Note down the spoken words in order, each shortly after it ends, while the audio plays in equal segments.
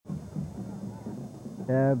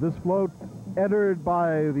And this float entered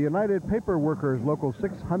by the United Paper Workers, Local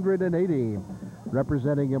 680,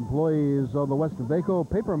 representing employees of the West Vaco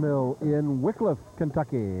Paper Mill in Wickliffe,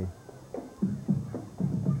 Kentucky.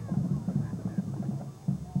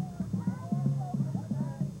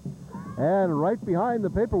 And right behind the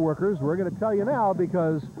paper workers, we're going to tell you now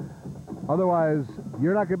because otherwise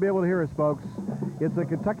you're not going to be able to hear us, folks. It's a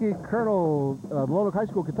Kentucky Colonel, Lonoke High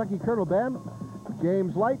School Kentucky Colonel Band.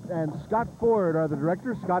 James Light and Scott Ford are the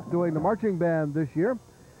directors. Scott doing the marching band this year.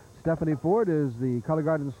 Stephanie Ford is the color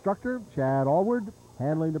guard instructor. Chad Allward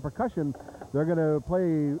handling the percussion. They're going to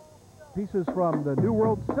play pieces from the New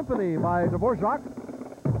World Symphony by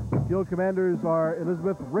Dvorak. Field commanders are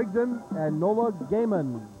Elizabeth Rigdon and Nola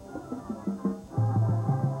Gaiman.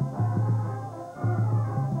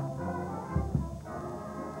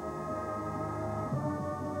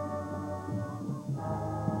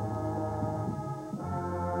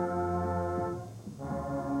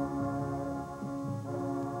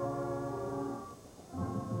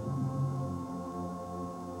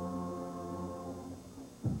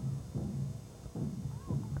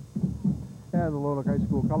 And the Lonoke High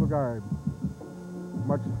School Color Guard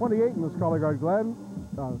marches 28 in this Color Guard, Glenn.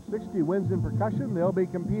 60 wins in percussion. They'll be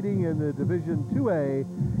competing in the Division 2A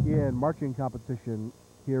in marching competition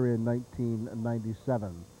here in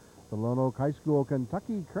 1997. The Lonoke High School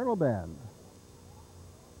Kentucky Colonel Band.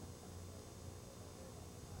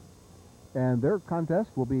 And their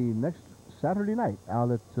contest will be next Saturday night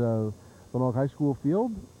out at Lonoke High School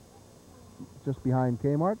Field, just behind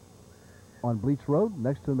Kmart, on Bleach Road,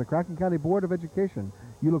 next to the McCracken County Board of Education.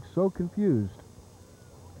 You look so confused.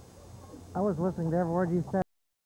 I was listening to every word you said.